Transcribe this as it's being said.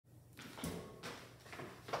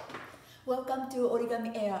Welcome to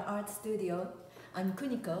Origami Air Art Studio. I'm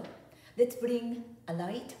Kuniko. Let's bring a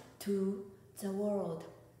light to the world.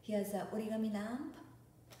 Here's an origami lamp.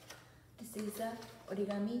 This is a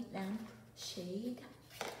origami lamp shade.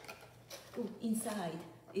 Ooh, inside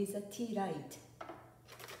is a tea light.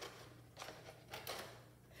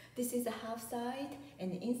 This is a half side,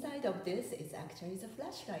 and inside of this is actually the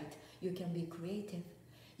flashlight. You can be creative.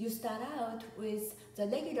 You start out with the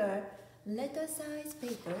regular letter size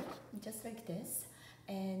paper, just like this,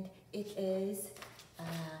 and it is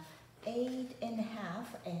 8.5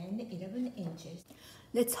 and 11 inches.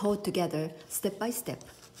 Let's hold together step by step.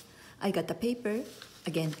 I got the paper,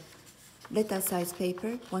 again, letter size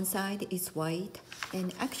paper. One side is white,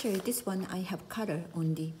 and actually this one I have color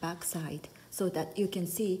on the back side so that you can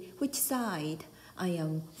see which side I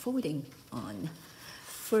am folding on.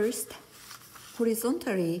 First,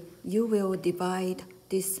 horizontally, you will divide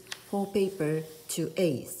this whole paper to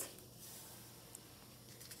eighths.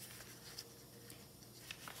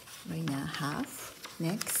 Right now, half.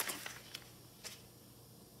 Next,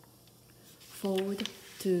 fold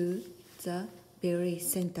to the very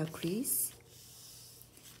center crease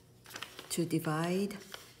to divide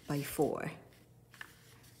by 4.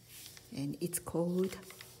 And it's called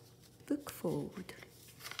book fold.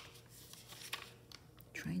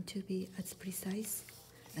 Trying to be as precise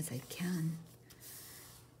as I can.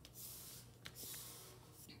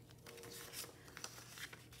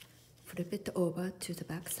 Flip it over to the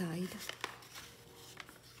back side.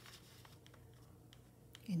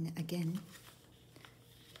 And again,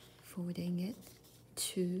 folding it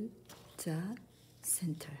to the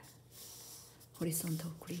center,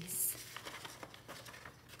 horizontal crease.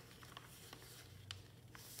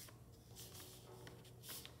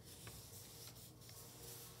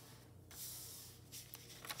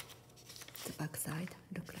 The back side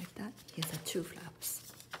look like that. Here's the 2 flaps.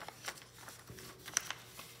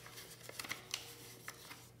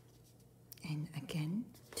 And again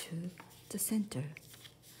to the center.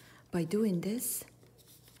 By doing this,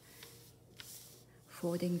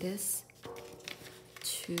 folding this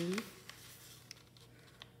to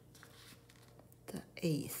the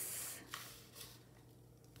 1/8.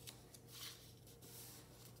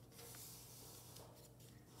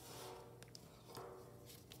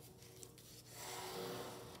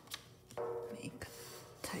 Make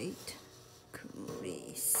a tight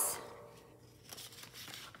crease.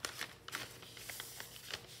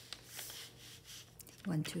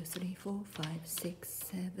 One, 2, 3, 4, 5, 6,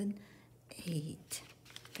 7, 8.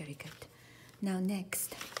 Very good. Now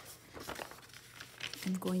next,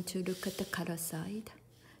 I'm going to look at the color side.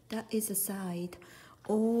 That is the side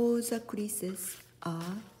all the creases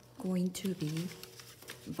are going to be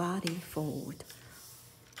body fold.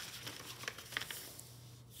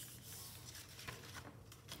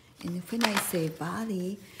 And when I say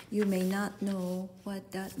body, you may not know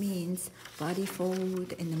what that means. Body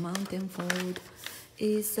fold and the mountain fold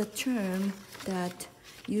is a term that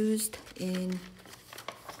used in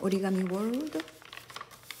origami world.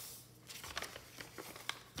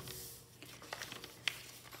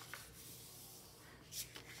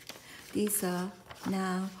 These are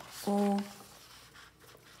now all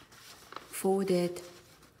folded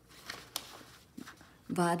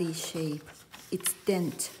body shape. It's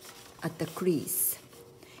dent at the crease.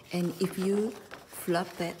 And if you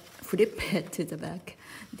flip it to the back,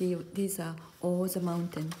 these are all the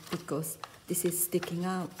mountain because this is sticking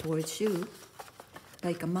out towards you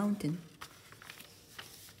like a mountain.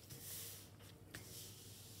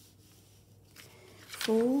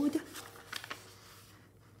 Fold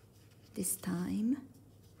this time,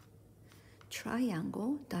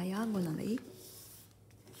 triangle diagonally.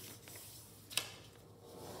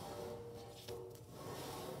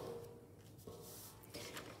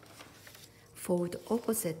 Fold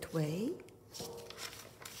opposite way.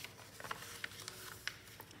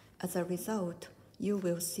 As a result, you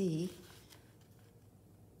will see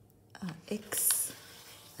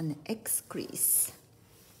an X crease.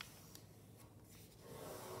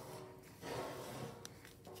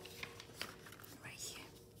 Right here.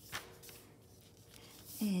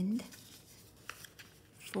 And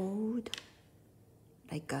fold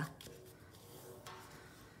like a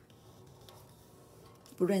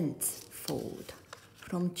Brent fold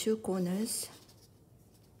from 2 corners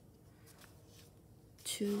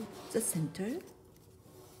to the center.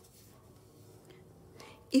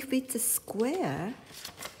 If it's a square,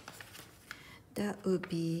 that would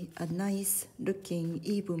be a nice looking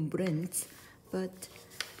even Brent, but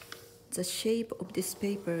the shape of this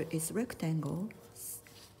paper is rectangle.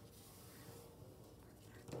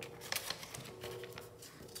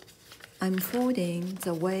 I'm folding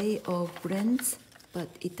the way of blends, but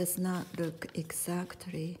it does not look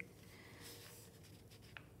exactly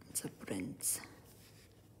the blends.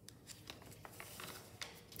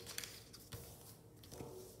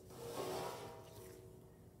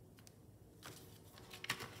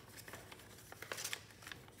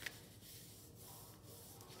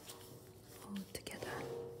 All together.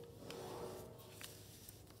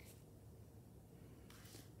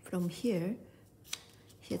 From here,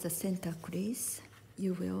 here's a center crease.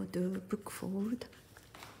 You will do book fold.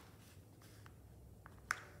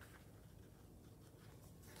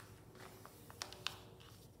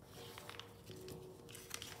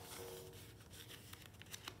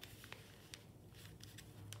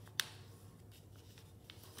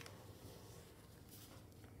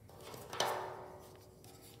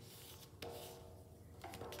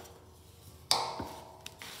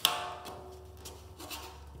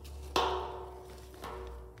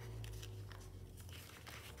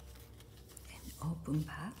 Open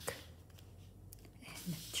back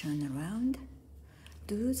and turn around.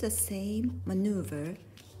 Do the same maneuver.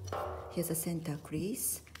 Here's a center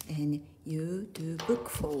crease, and you do book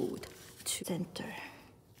fold to center.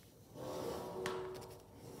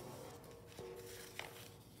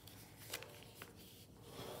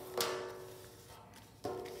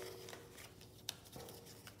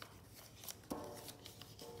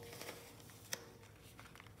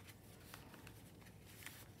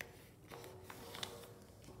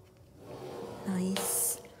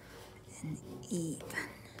 Nice and even.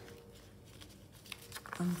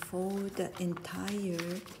 Unfold the entire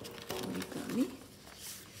origami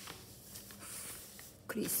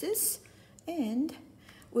creases, and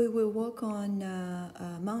we will work on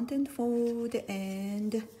mountain fold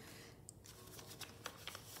and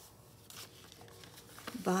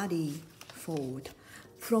body fold.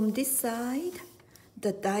 From this side,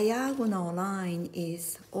 the diagonal line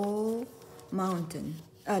is all mountain.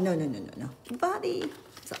 No. Body,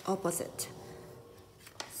 the opposite.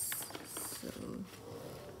 So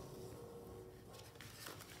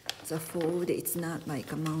the fold, it's not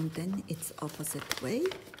like a mountain, it's opposite way.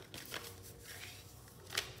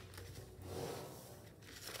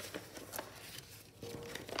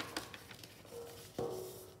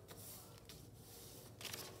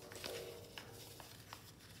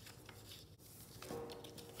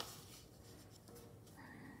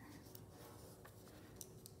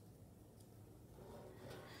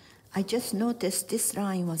 I just noticed this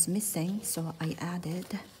line was missing, so I added.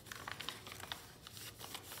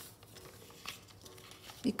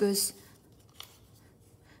 Because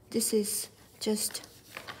this is just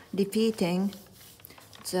repeating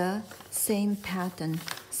the same pattern,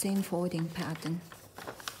 same folding pattern.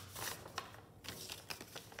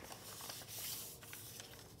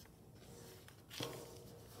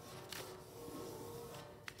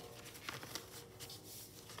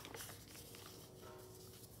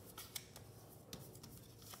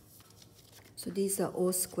 So these are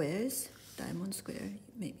all squares, diamond square.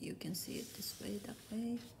 Maybe you can see it this way, that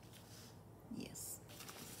way. Yes.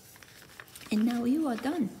 And now you are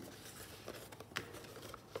done.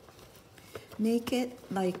 Make it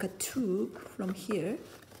like a tube from here.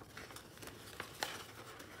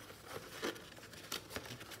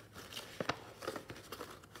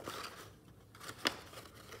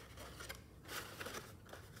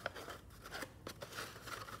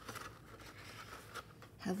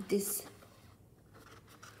 Have this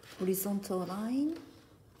horizontal line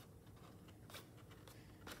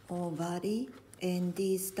or body, and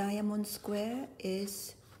this diamond square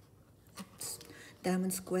is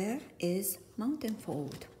mountain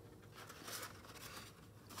fold.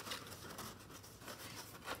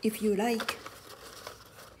 If you like,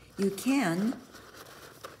 you can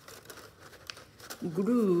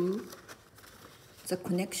glue the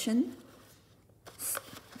connection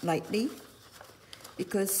lightly,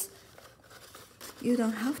 because you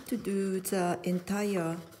don't have to do the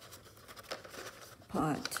entire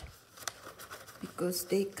part, because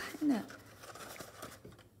they kind of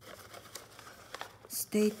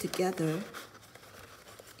stay together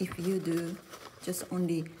if you do just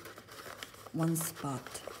only one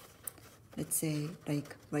spot. Let's say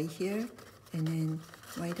like right here and then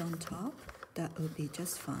right on top, that will be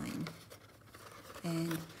just fine.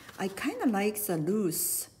 And I kind of like the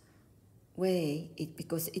loose way,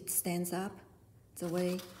 because it stands up the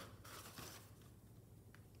way.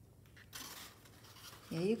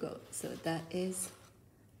 There you go. So that is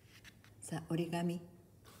the origami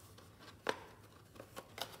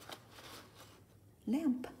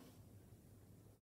lamp.